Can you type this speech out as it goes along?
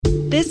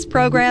This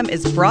program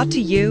is brought to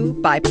you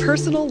by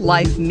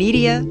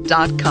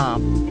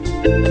PersonalLifeMedia.com.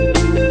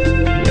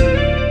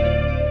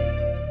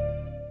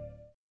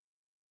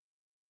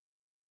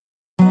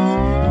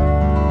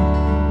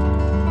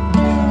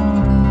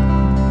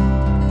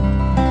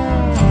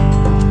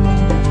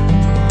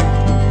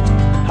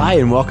 Hi,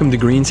 and welcome to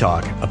Green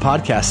Talk, a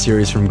podcast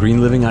series from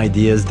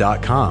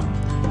greenlivingideas.com.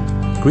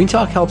 Green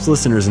Talk helps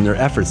listeners in their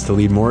efforts to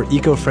lead more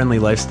eco-friendly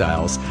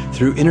lifestyles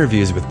through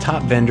interviews with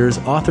top vendors,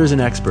 authors, and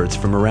experts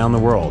from around the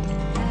world.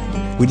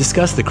 We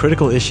discuss the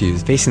critical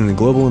issues facing the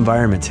global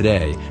environment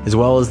today, as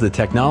well as the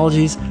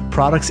technologies,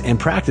 products, and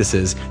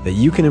practices that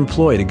you can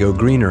employ to go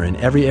greener in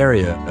every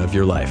area of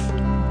your life.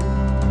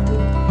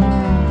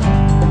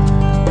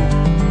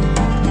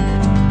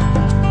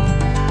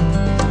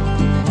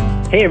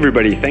 Hey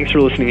everybody, thanks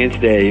for listening in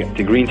today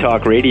to Green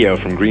Talk Radio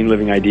from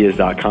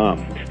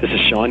greenlivingideas.com. This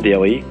is Sean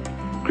Daly,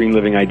 Green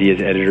Living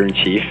Ideas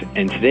Editor-in-Chief,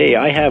 and today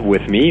I have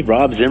with me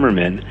Rob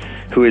Zimmerman,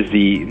 who is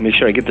the, make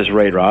sure I get this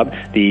right, Rob,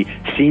 the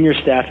Senior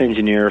Staff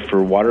Engineer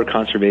for Water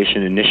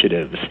Conservation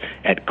Initiatives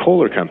at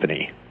Kohler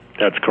Company.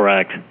 That's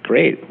correct.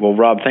 Great. Well,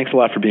 Rob, thanks a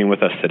lot for being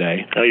with us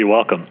today. Oh, you're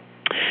welcome.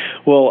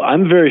 Well,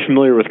 I'm very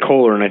familiar with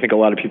Kohler, and I think a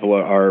lot of people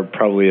are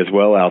probably as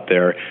well out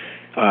there.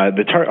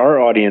 Our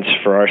audience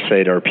for our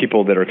site are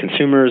people that are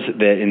consumers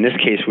that, in this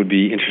case, would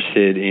be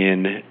interested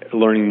in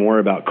learning more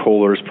about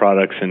Kohler's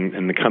products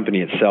and the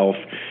company itself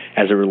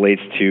as it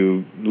relates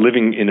to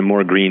living in a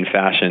more green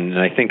fashion.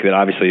 And I think that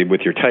obviously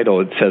with your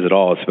title, it says it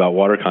all. It's about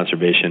water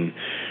conservation.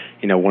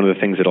 You know, one of the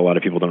things that a lot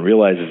of people don't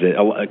realize is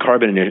that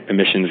carbon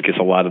emissions gets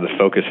a lot of the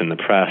focus in the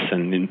press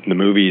and in the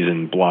movies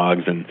and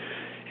blogs and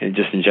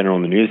just in general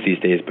in the news these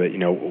days. But, you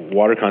know,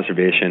 water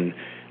conservation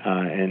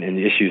and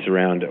the issues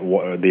around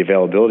the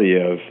availability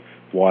of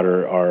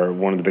water are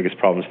one of the biggest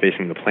problems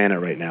facing the planet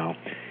right now.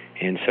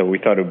 And so we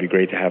thought it would be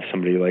great to have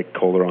somebody like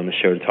Kohler on the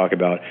show to talk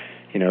about,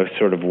 you know,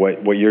 sort of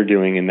what you're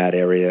doing in that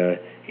area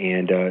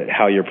and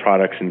how your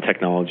products and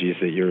technologies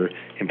that you're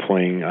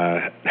employing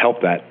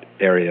help that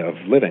area of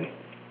living.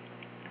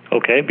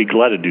 Okay, be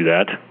glad to do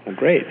that. Well,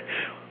 great.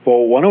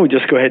 Well, why don't we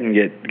just go ahead and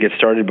get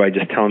started by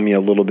just telling me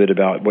a little bit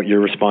about what your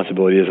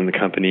responsibility is in the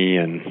company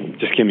and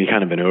just give me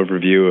kind of an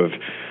overview of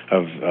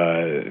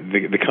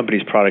the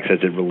company's products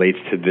as it relates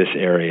to this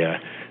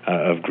area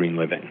of green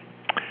living.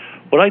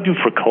 What I do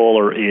for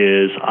Kohler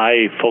is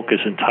I focus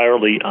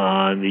entirely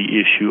on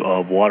the issue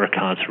of water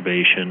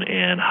conservation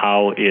and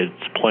how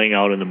it's playing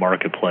out in the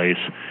marketplace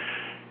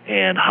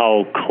and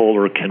how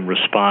Kohler can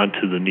respond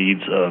to the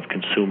needs of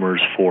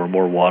consumers for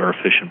more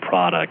water-efficient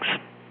products.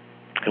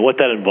 And what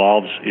that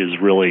involves is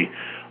really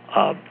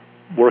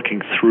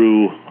working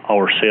through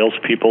our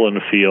salespeople in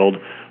the field,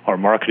 our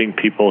marketing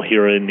people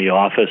here in the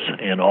office,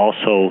 and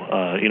also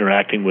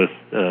interacting with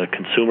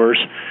consumers,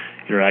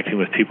 interacting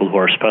with people who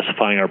are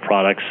specifying our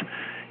products,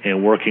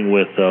 and working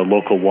with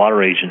local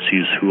water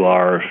agencies who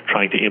are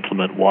trying to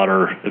implement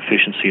water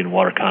efficiency and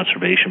water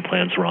conservation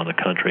plans around the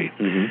country.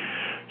 Mm-hmm.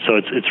 So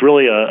it's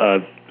really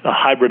a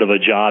hybrid of a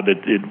job.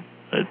 It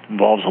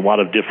involves a lot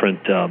of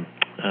different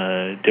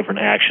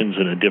actions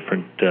and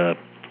different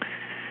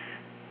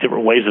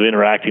ways of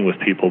interacting with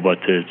people, but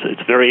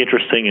it's very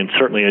interesting, and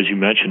certainly, as you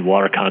mentioned,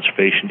 water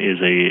conservation is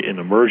an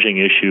emerging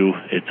issue.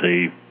 It's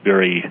a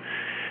very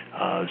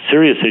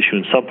serious issue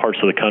in some parts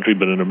of the country,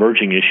 but an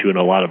emerging issue in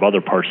a lot of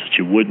other parts that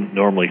you wouldn't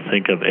normally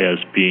think of as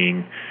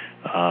being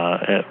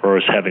or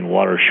as having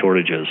water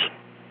shortages.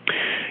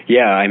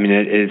 Yeah, I mean,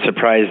 it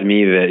surprised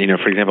me that, you know,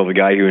 for example, the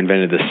guy who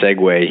invented the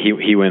Segway,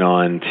 he went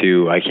on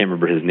to, I can't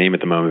remember his name at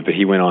the moment, but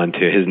he went on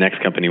to, his next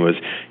company was,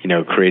 you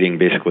know, creating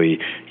basically,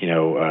 you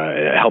know,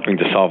 helping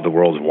to solve the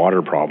world's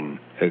water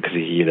problem, because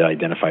he had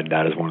identified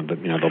that as one of the,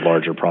 you know, the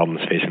larger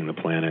problems facing the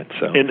planet.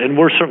 So, and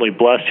we're certainly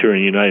blessed here in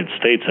the United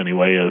States,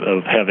 anyway,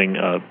 of having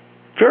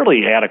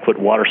fairly adequate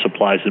water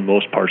supplies in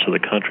most parts of the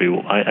country.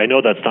 I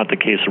know that's not the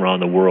case around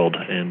the world,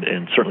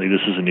 and certainly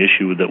this is an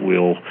issue that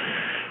we'll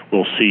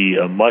see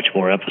much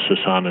more emphasis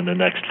on in the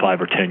next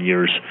 5 or 10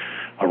 years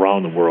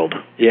around the world.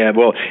 Yeah,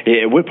 well,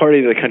 what part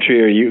of the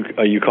country are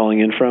you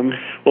calling in from?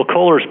 Well,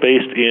 Kohler's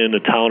based in the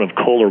town of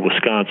Kohler,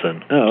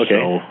 Wisconsin. Oh, okay.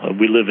 So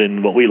we live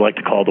in what we like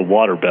to call the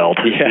water belt.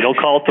 Yeah. We don't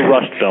call it the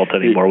rust belt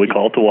anymore. We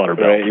call it the water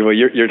belt. Right. Well,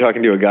 you're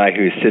talking to a guy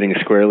who's sitting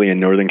squarely in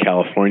Northern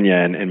California,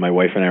 and my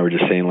wife and I were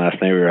just saying last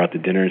night, we were out to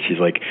dinner, and she's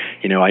like,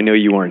 you know, I know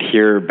you weren't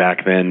here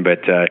back then,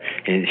 but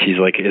and she's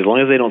like, as long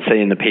as they don't say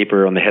in the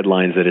paper on the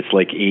headlines that it's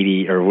like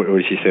 80, or what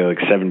did she say,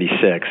 like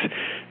 76,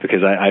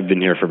 because I've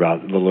been here for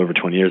about a little over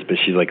 20 years, but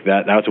she's like,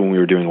 that was when we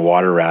were doing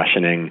water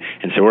rationing,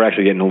 and so we're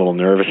actually getting a little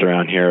nervous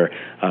around here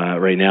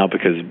right now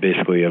because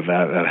basically of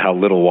how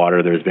little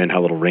water there's been,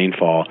 how little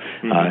rainfall,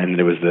 and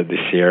it was the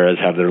Sierras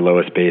have their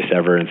lowest base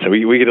ever, and so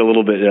we get a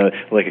little bit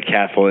like a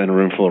cat full in a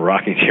room full of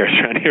rocking chairs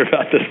around here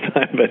about this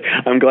time, but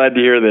I'm glad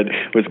to hear that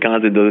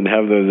Wisconsin doesn't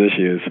have those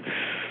issues.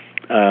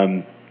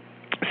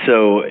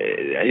 So,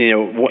 you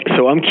know,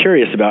 so I'm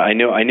curious about, I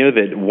know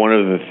that one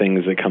of the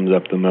things that comes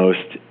up the most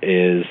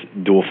is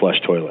dual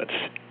flush toilets.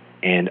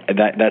 And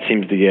that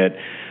seems to get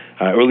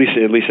or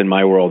at least in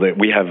my world,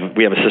 we have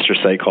a sister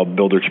site called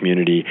Builder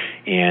Community,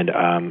 and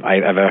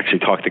I've actually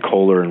talked to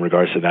Kohler in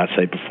regards to that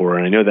site before,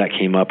 and I know that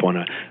came up on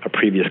a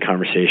previous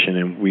conversation,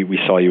 and we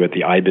saw you at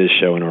the iBiz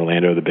show in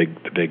Orlando, the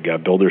big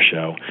builder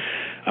show.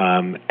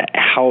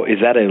 How is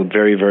that a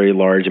very, very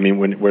large? I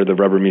mean, where the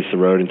rubber meets the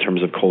road in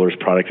terms of Kohler's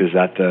product, is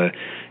that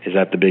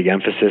the big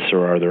emphasis,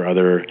 or are there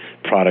other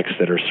products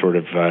that are sort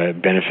of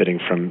benefiting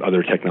from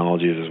other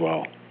technologies as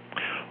well?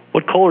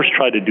 What Kohler's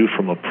tried to do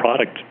from a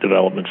product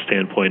development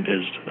standpoint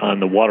is on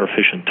the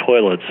water-efficient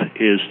toilets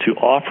is to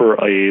offer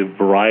a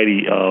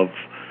variety of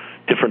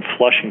different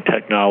flushing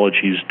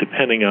technologies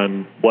depending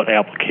on what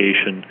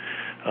application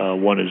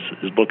one is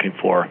looking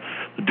for.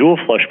 The dual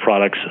flush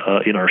products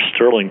in our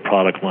Sterling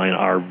product line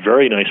are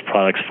very nice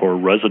products for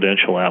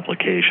residential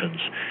applications.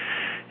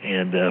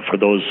 And for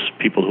those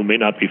people who may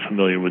not be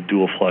familiar with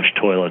dual flush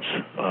toilets,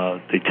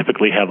 they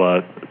typically have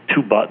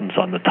two buttons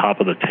on the top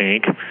of the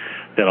tank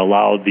that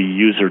allow the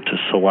user to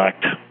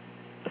select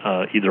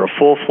either a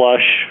full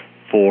flush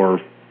for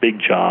big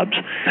jobs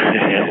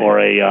or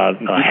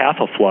a half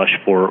a flush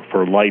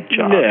for light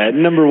jobs. Yeah,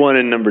 number one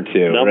and number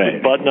two.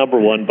 Right. Butt number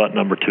one, butt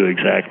number two,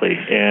 exactly.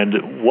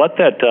 And what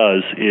that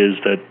does is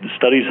that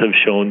studies have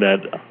shown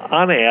that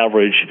on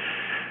average,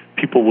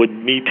 people would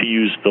need to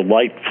use the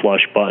light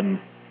flush button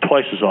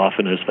twice as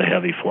often as the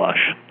heavy flush.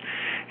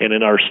 And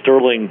in our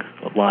Sterling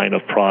line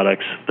of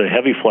products, the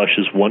heavy flush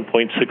is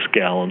 1.6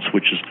 gallons,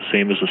 which is the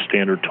same as a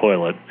standard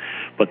toilet,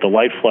 but the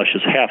light flush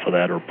is half of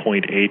that, or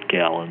 0.8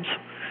 gallons.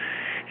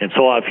 And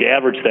so if you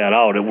average that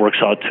out, it works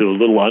out to a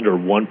little under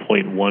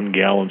 1.1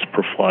 gallons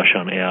per flush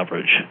on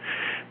average.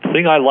 The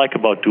thing I like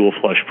about dual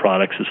flush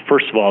products is,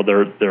 first of all,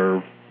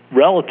 they're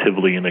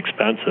relatively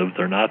inexpensive.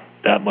 They're not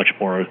that much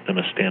more than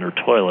a standard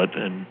toilet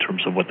in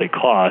terms of what they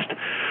cost,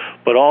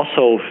 but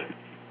also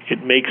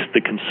it makes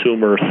the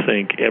consumer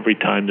think every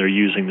time they're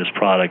using this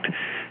product,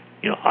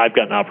 I've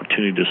got an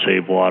opportunity to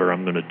save water,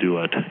 I'm going to do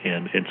it.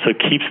 And so it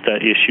keeps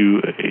that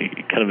issue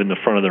kind of in the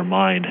front of their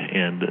mind.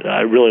 And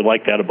I really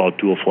like that about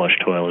dual flush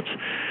toilets.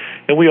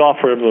 And we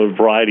offer them a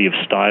variety of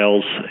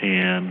styles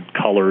and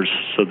colors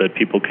so that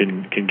people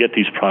can get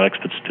these products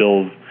but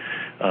still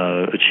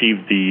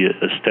achieve the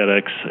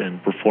aesthetics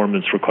and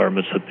performance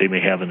requirements that they may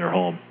have in their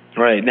home.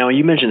 Right. Now,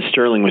 you mentioned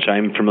Sterling, which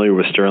I'm familiar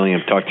with Sterling.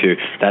 I've talked to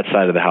that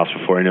side of the house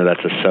before. I know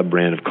that's a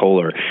sub-brand of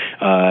Kohler.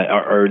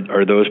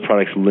 Are those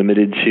products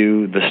limited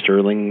to the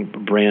Sterling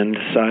brand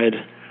side?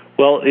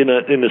 Well, in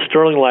the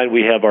Sterling line,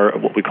 we have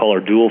what we call our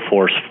dual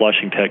force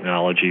flushing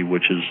technology,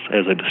 which is,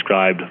 as I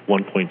described,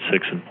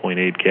 1.6 and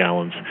 0.8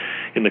 gallons.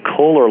 In the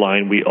Kohler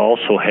line, we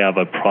also have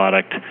a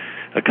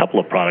couple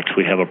of products.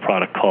 We have a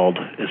product called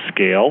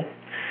Escale,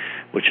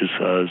 which is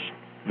a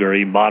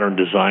very modern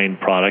design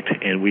product,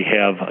 and we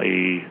have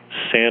a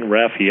San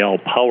Rafael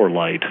Power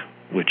Light,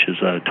 which is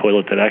a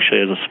toilet that actually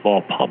has a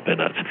small pump in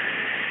it.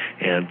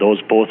 And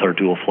those both are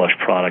dual flush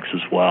products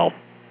as well.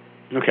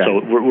 Okay.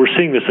 So we're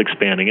seeing this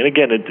expanding. And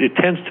again, it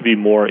tends to be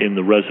more in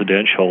the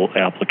residential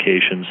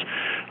applications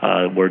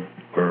where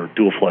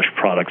dual flush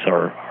products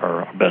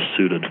are best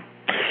suited.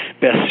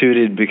 Best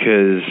suited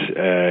because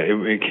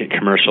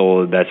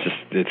commercial,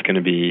 it's going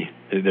to be,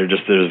 there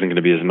isn't going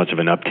to be as much of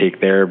an uptake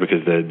there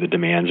because the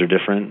demands are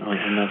different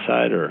on that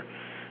side, or?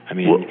 I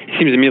mean, it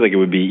seems to me like it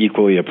would be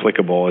equally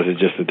applicable. Is it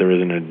just that there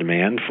isn't a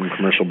demand from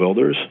commercial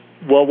builders?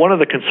 Well, one of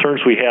the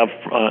concerns we have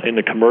in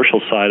the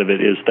commercial side of it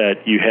is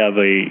that you have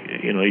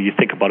you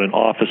think about an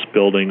office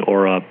building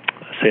or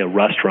say a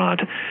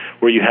restaurant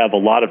where you have a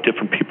lot of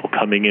different people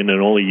coming in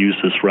and only use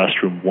this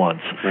restroom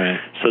once. Right.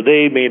 So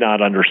they may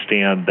not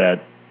understand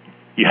that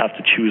you have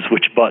to choose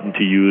which button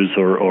to use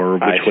or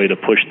which way to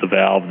push the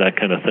valve, that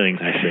kind of thing.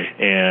 I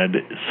see. And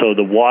so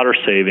the water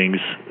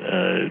savings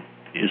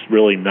is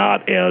really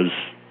not as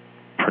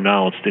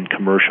pronounced in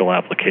commercial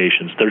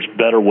applications. There's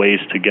better ways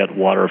to get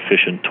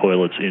water-efficient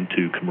toilets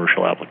into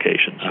commercial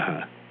applications.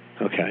 Uh-huh.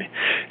 Okay.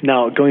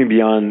 Now, going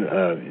beyond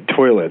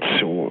toilets,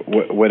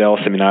 what else?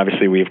 I mean,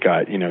 obviously we've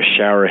got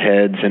shower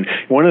heads, and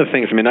one of the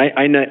things. I mean,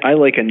 I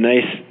like a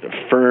nice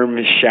firm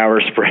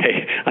shower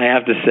spray. I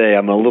have to say,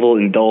 I'm a little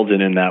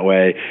indulgent in that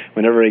way.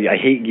 Whenever I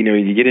hate,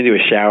 you get into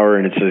a shower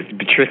and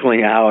it's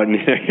trickling out, and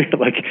you're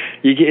like,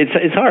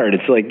 it's hard.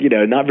 It's like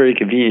not very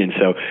convenient.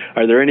 So,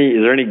 is there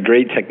any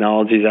great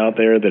technologies out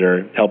there that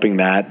are helping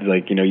that?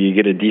 Like you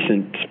get a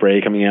decent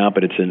spray coming out,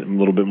 but it's a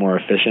little bit more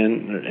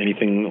efficient, or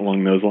anything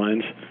along those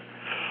lines?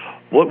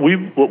 What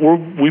we've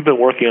been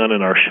working on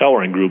in our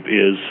showering group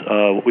is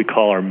what we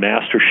call our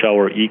Master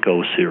Shower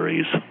Eco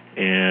Series.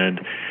 And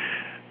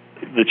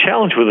the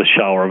challenge with a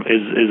shower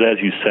is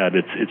as you said,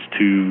 it's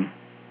to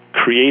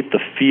create the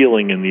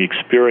feeling and the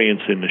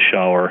experience in the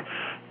shower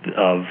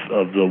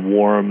of the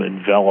warm,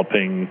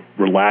 enveloping,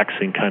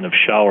 relaxing kind of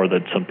shower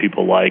that some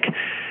people like,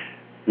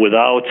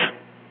 without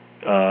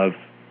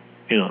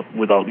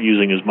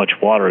using as much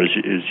water as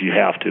you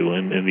have to.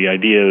 And the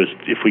idea is,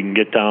 if we can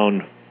get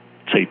down,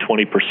 say,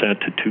 20%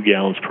 to 2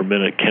 gallons per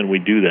minute, can we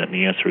do that? And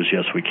the answer is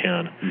yes, we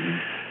can. Mm-hmm.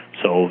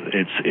 So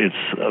it's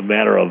a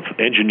matter of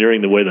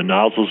engineering the way the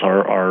nozzles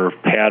are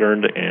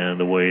patterned and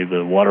the way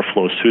the water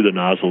flows through the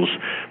nozzles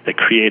that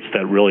creates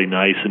that really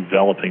nice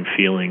enveloping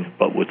feeling,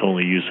 but with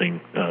only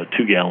using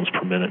 2 gallons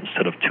per minute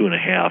instead of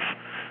 2.5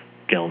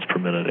 gallons per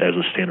minute as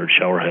a standard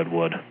shower head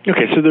would.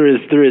 Okay, so there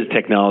is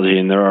technology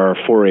and there are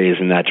forays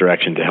in that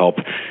direction to help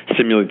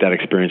simulate that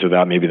experience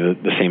without maybe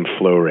the same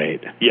flow rate.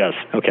 Yes.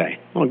 Okay.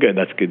 Well, good.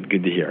 That's good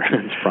to hear.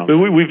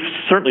 We've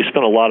certainly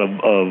spent a lot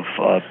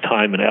of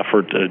time and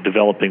effort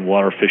developing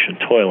water-efficient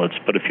toilets,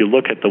 but if you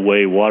look at the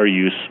way water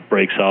use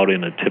breaks out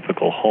in a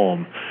typical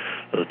home,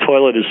 the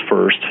toilet is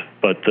first,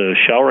 but the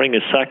showering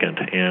is second,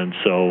 and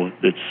so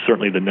it's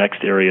certainly the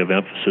next area of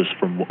emphasis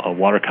from a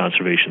water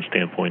conservation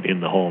standpoint in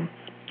the home.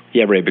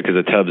 Yeah, right, because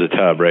a tub's a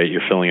tub, right?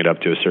 You're filling it up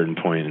to a certain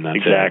point, and that's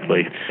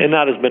exactly. And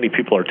not as many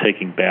people are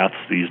taking baths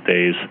these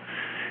days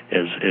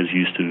as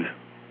used to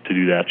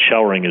do that.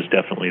 Showering is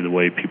definitely the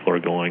way people are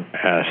going.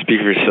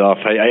 Speak for yourself.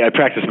 I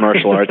practice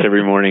martial arts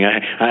every morning.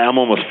 I'm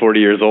almost 40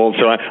 years old,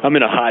 so I'm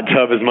in a hot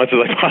tub as much as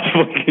I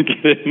possibly can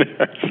get in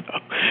there. So,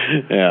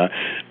 yeah,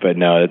 but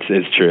no,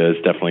 it's true.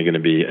 It's definitely going to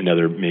be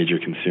another major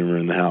consumer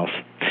in the house.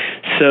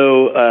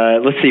 So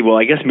let's see. Well,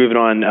 I guess moving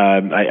on,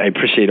 I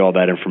appreciate all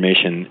that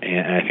information,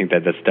 and I think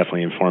that's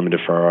definitely informative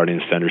for our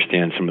audience to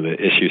understand some of the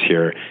issues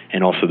here,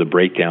 and also the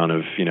breakdown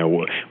of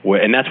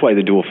and that's why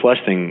the dual flush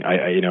thing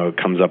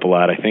comes up a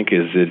lot. I think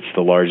is it's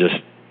the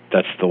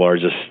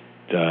largest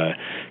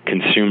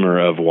consumer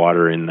of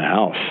water in the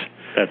house.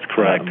 That's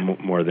correct.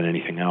 More than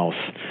anything else.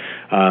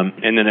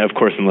 And then, of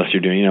course, unless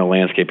you're doing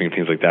landscaping and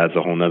things like that, it's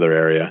a whole other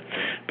area.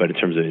 But in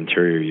terms of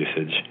interior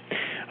usage.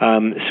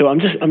 So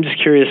I'm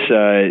just curious.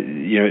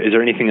 Is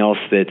there anything else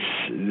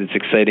that's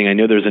exciting? I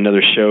know there's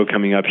another show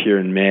coming up here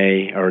in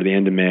May or the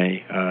end of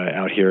May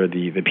out here,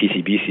 the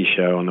PCBC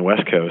show on the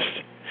West Coast.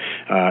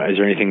 Is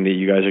there anything that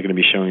you guys are going to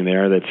be showing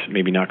there that's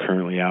maybe not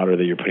currently out or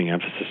that you're putting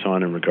emphasis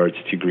on in regards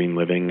to green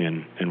living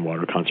and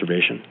water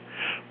conservation?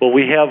 Well,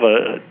 we have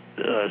a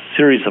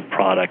series of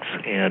products,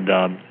 and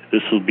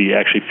this will be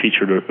actually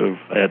featured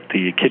at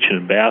the Kitchen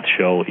and Bath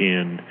Show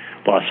in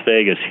Las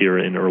Vegas here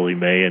in early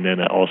May, and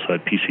then also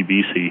at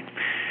PCBC.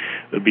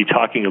 We'll be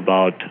talking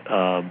about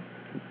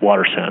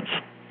WaterSense.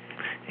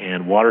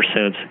 And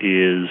WaterSense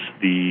is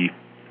the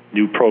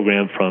new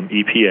program from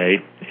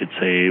EPA. It's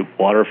a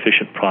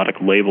water-efficient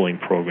product labeling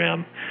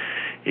program.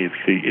 If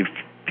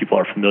people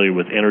are familiar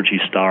with Energy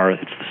Star,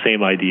 it's the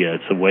same idea.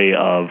 It's a way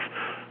of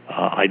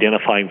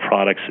identifying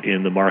products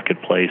in the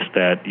marketplace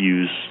that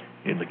use,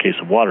 in the case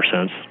of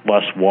WaterSense,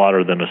 less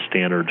water than a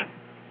standard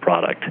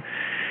product.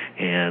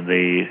 And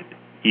the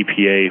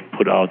EPA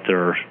put out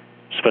their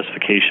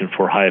specification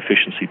for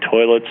high-efficiency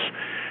toilets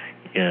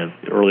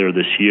earlier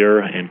this year,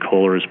 and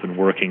Kohler has been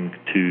working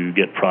to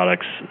get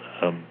products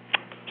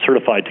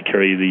certified to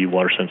carry the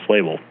WaterSense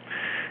label.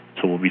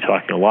 So we'll be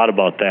talking a lot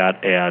about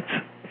that at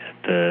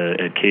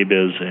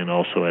KBIS and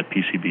also at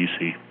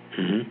PCBC.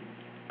 Mm-hmm.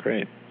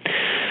 Great.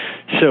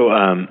 So,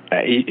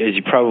 as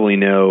you probably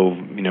know,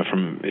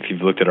 from if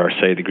you've looked at our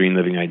site, the Green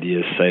Living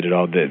Ideas site at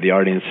all,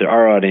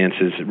 our audience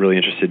is really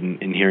interested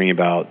in hearing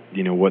about,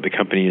 what the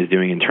company is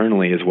doing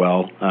internally as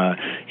well,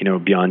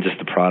 beyond just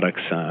the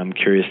products. I'm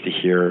curious to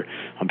hear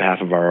on behalf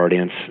of our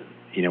audience,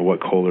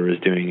 what Kohler is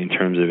doing in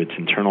terms of its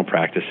internal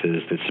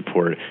practices that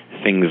support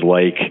things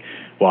like,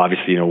 well,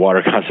 obviously,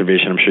 water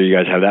conservation. I'm sure you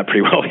guys have that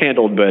pretty well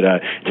handled, but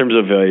in terms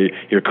of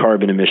your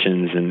carbon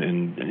emissions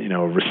and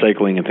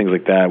recycling and things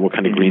like that, what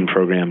kind of green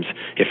programs,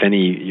 if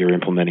any, you're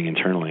implementing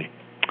internally?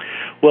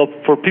 Well,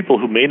 for people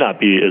who may not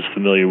be as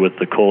familiar with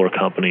the Kohler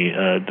company,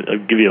 I'll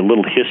give you a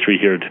little history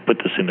here to put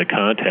this into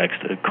context.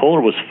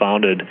 Kohler was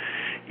founded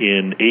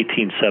in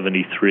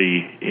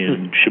 1873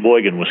 in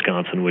Sheboygan,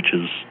 Wisconsin, which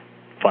is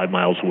 5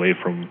 miles away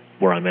from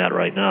where I'm at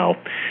right now.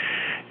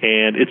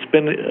 And it's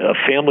been a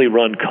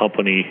family-run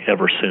company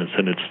ever since,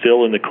 and it's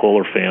still in the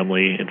Kohler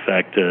family. In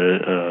fact,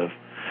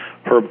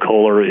 Herb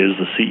Kohler is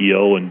the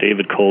CEO, and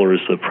David Kohler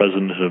is the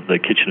president of the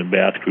Kitchen and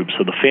Bath Group.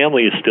 So the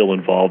family is still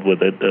involved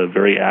with it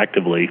very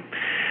actively.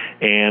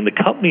 And the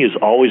company has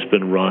always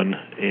been run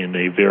in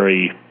a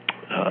very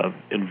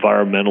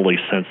environmentally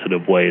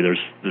sensitive way.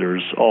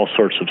 There's all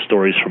sorts of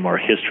stories from our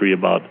history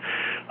about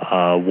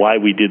why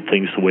we did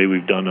things the way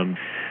we've done them.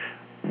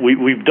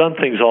 We've done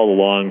things all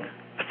along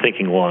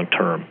thinking long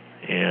term,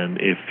 and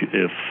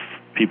if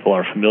people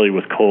are familiar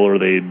with Kohler,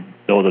 they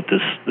know that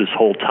this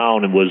whole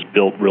town was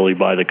built really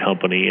by the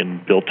company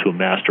and built to a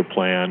master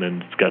plan,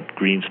 and it's got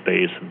green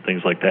space and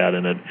things like that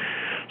in it.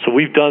 So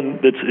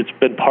it's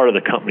been part of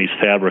the company's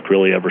fabric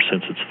really ever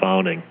since its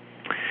founding.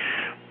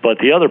 But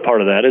the other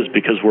part of that is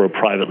because we're a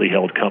privately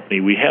held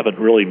company, we haven't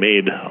really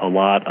made a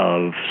lot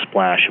of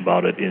splash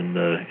about it in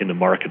the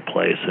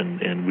marketplace,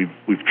 and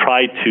we've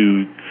tried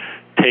to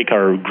take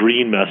our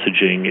green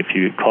messaging, if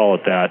you call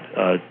it that,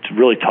 to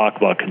really talk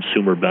about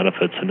consumer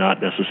benefits and not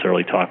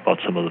necessarily talk about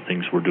some of the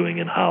things we're doing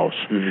in-house.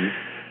 Mm-hmm.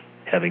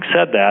 Having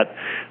said that,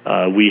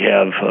 we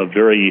have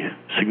very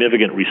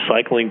significant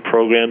recycling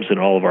programs in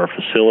all of our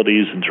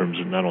facilities in terms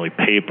of not only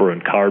paper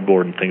and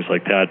cardboard and things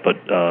like that, but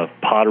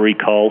pottery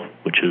cull,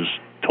 which is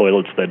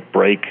toilets that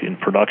break in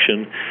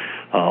production.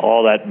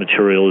 All that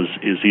material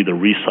is either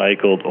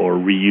recycled or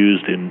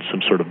reused in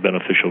some sort of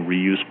beneficial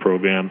reuse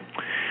program.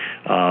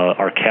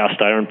 Our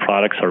cast iron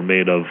products are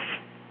made of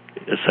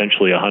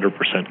essentially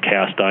 100%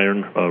 cast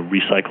iron,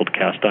 recycled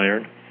cast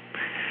iron.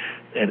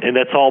 And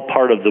that's all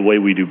part of the way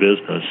we do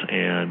business.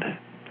 And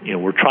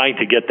we're trying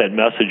to get that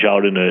message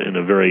out in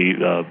a very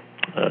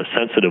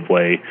sensitive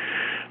way,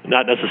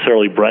 not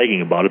necessarily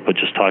bragging about it, but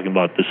just talking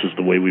about this is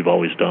the way we've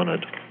always done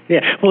it.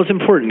 Yeah, well, it's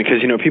important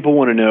because people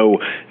want to know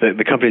that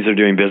the companies they're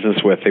doing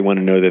business with. They want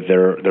to know that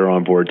they're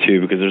on board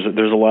too. Because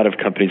there's a lot of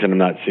companies, and I'm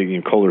not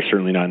saying Kohler's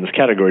certainly not in this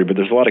category, but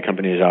there's a lot of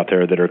companies out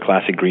there that are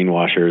classic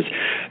greenwashers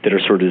that are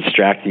sort of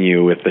distracting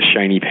you with the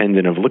shiny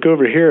pendant of look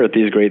over here at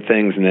these great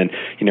things, and then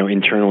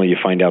internally you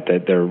find out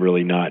that they're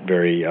really not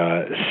very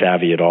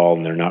savvy at all,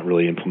 and they're not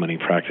really implementing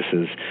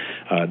practices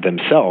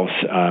themselves.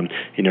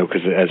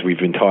 Because as we've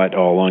been taught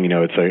all along,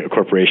 it's a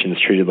corporation is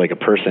treated like a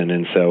person,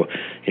 and so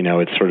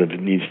it sort of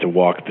needs to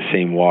walk the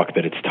same walk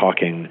that it's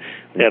talking.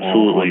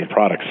 Absolutely. On the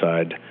product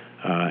side,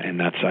 and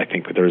that's, I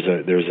think there's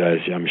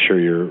as I'm sure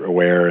you're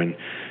aware and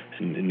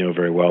know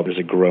very well, there's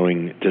a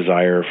growing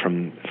desire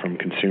from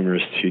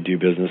consumers to do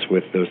business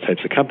with those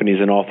types of companies,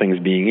 and all things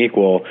being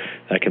equal,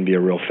 that can be a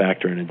real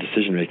factor in a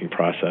decision-making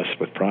process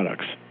with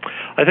products.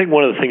 I think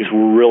one of the things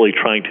we're really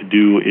trying to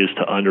do is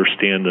to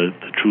understand the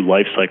true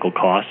life cycle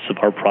costs of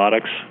our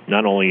products,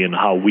 not only in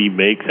how we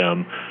make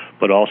them,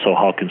 but also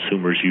how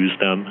consumers use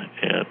them.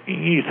 And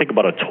you think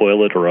about a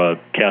toilet or a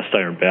cast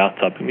iron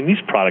bathtub. I mean,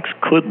 these products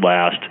could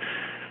last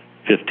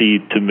 50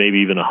 to maybe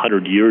even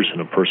 100 years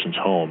in a person's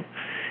home.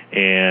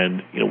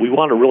 And we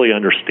want to really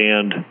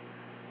understand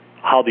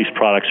how these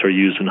products are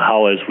used and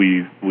how, as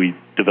we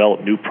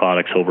develop new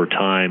products over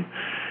time,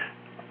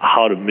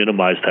 how to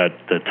minimize that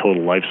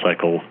total life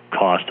cycle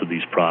cost of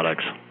these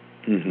products.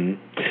 Mm-hmm.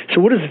 So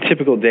what does a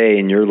typical day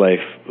in your life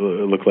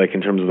look like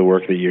in terms of the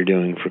work that you're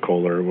doing for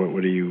Kohler?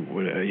 What do you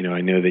I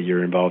know that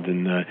you're involved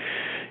in the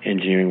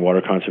engineering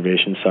water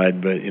conservation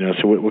side, but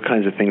so what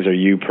kinds of things are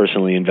you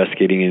personally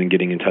investigating and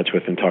getting in touch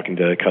with and talking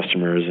to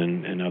customers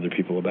and other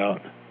people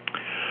about?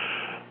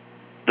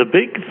 The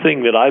big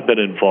thing that I've been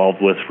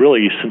involved with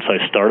really since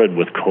I started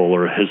with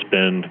Kohler has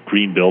been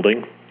green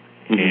building.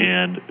 Mm-hmm.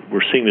 And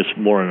we're seeing this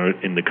more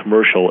in the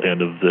commercial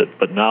end of it,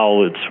 but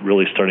now it's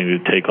really starting to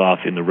take off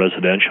in the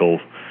residential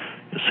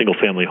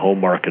single-family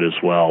home market as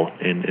well.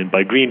 And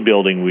by green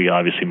building, we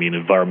obviously mean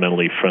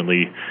environmentally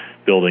friendly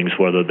buildings,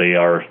 whether they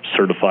are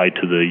certified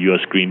to the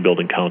U.S. Green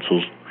Building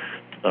Council's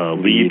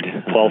LEED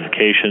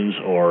qualifications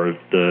or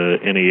the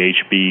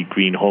NAHB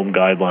Green Home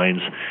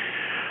Guidelines.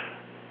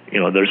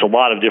 There's a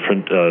lot of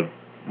different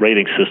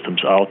rating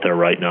systems out there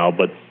right now,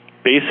 but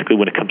basically,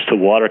 when it comes to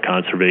water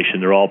conservation,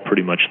 they're all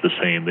pretty much the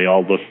same. They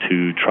all look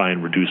to try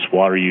and reduce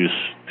water use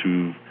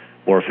through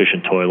more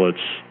efficient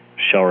toilets,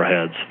 shower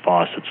heads,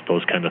 faucets,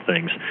 those kind of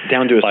things.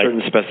 Down to a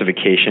certain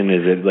specification,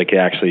 is it like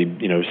actually,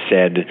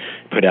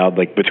 put out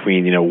like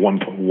between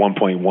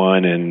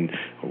 1.1 and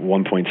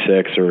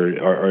 1.6,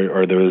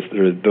 or are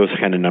those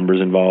kind of numbers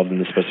involved in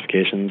the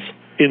specifications?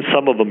 In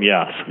some of them,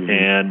 yes. Mm-hmm.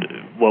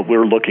 And what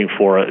we're looking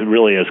for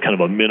really as kind of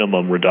a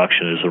minimum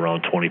reduction is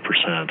around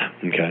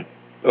 20%. Okay.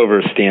 Over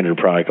a standard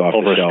product off the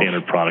shelf. Over a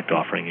standard product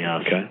offering,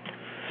 yes. Okay.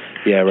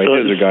 Yeah, right.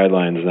 So those are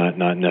guidelines,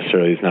 not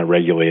necessarily. It's not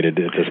regulated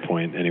at this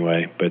point,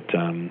 anyway. But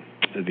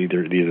these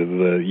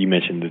are you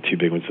mentioned the two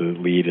big ones: the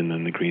LEED and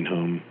then the Green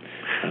Home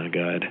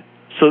Guide.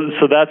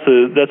 So that's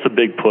a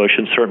big push,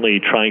 and certainly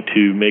trying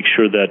to make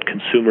sure that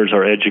consumers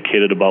are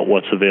educated about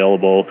what's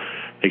available.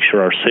 Make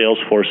sure our sales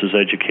force is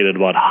educated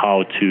about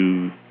how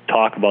to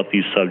talk about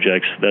these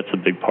subjects. That's a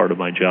big part of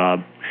my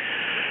job.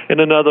 And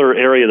another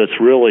area that's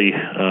really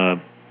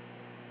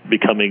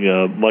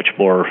becoming much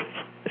more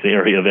an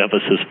area of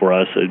emphasis for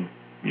us.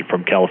 You're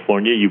from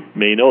California, you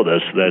may know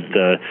this,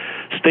 that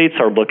states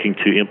are looking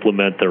to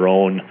implement their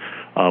own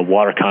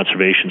water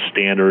conservation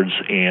standards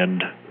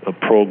and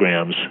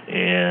programs,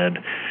 and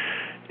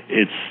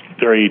it's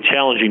very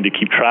challenging to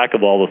keep track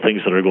of all the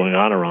things that are going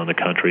on around the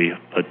country,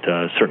 but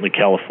certainly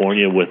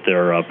California, with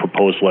their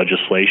proposed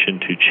legislation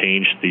to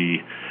change the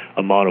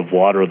amount of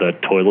water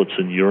that toilets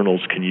and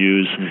urinals can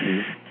use,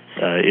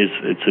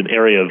 it's an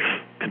area of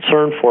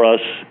concern for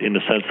us in the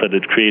sense that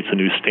it creates a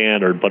new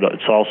standard, but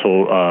it's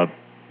also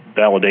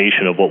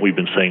validation of what we've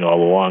been saying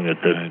all along,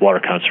 that water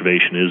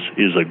conservation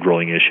is a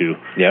growing issue.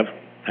 Yep,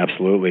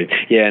 absolutely.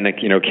 Yeah, and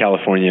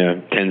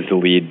California tends to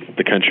lead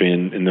the country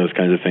in those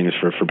kinds of things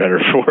for better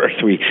or for worse.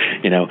 We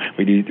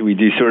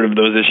do sort of,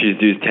 those issues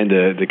do tend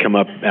to come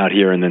up out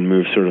here and then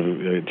move sort of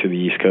to the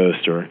East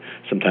Coast, or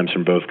sometimes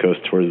from both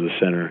coasts towards the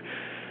center.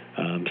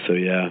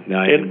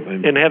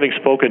 And having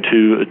spoken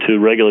to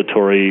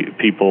regulatory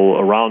people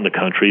around the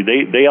country,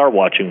 they are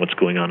watching what's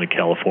going on in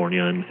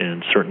California,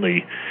 and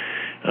certainly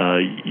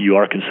you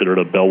are considered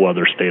a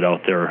bellwether state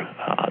out there,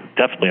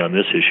 definitely on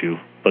this issue,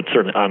 but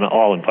certainly on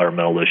all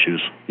environmental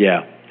issues.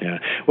 Yeah, Yeah.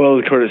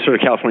 Well, sort of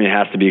California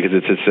has to be because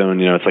it's its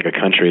own, it's like a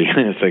country.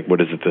 It's like, what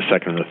is it, the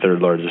second or the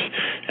third largest,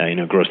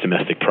 gross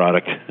domestic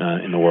product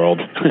in the world.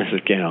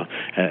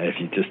 If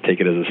you just take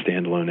it as a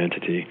standalone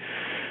entity.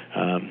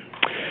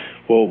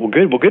 Well,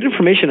 good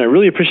information. I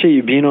really appreciate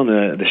you being on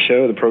the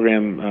show, the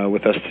program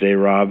with us today,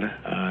 Rob,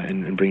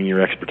 and bringing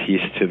your expertise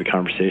to the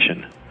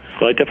conversation.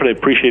 Well, I definitely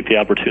appreciate the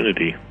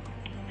opportunity.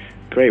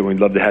 Great. We'd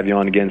love to have you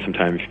on again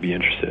sometime if you'd be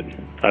interested.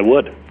 I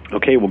would.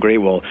 Okay. Well, great.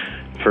 Well,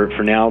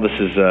 for now, this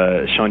is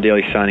Sean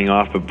Daly signing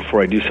off. But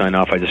before I do sign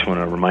off, I just want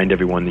to remind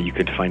everyone that you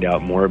could find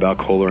out more about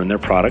Kohler and their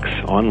products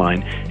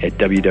online at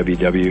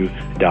www.kohler.com,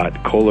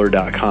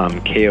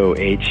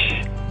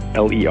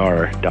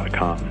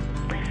 KOHLER.com.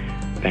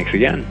 Thanks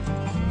again.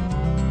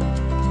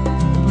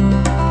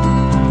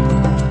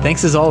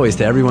 Thanks as always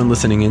to everyone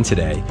listening in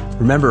today.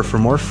 Remember, for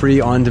more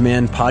free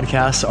on-demand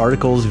podcasts,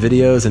 articles,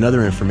 videos, and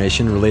other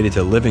information related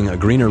to living a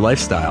greener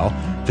lifestyle,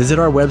 visit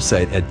our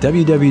website at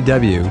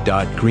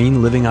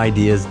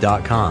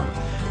www.greenlivingideas.com.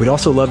 We'd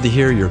also love to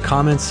hear your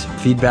comments,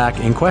 feedback,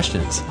 and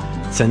questions.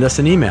 Send us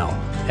an email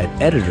at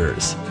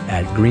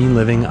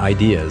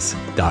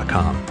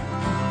editors@greenlivingideas.com.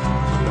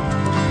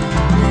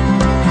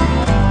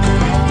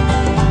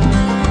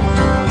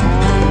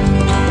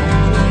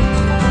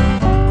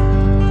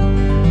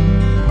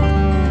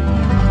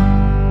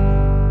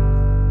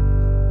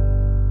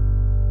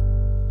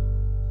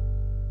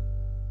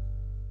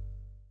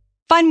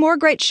 Find more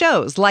great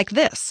shows like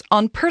this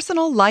on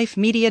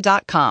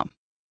personallifemedia.com.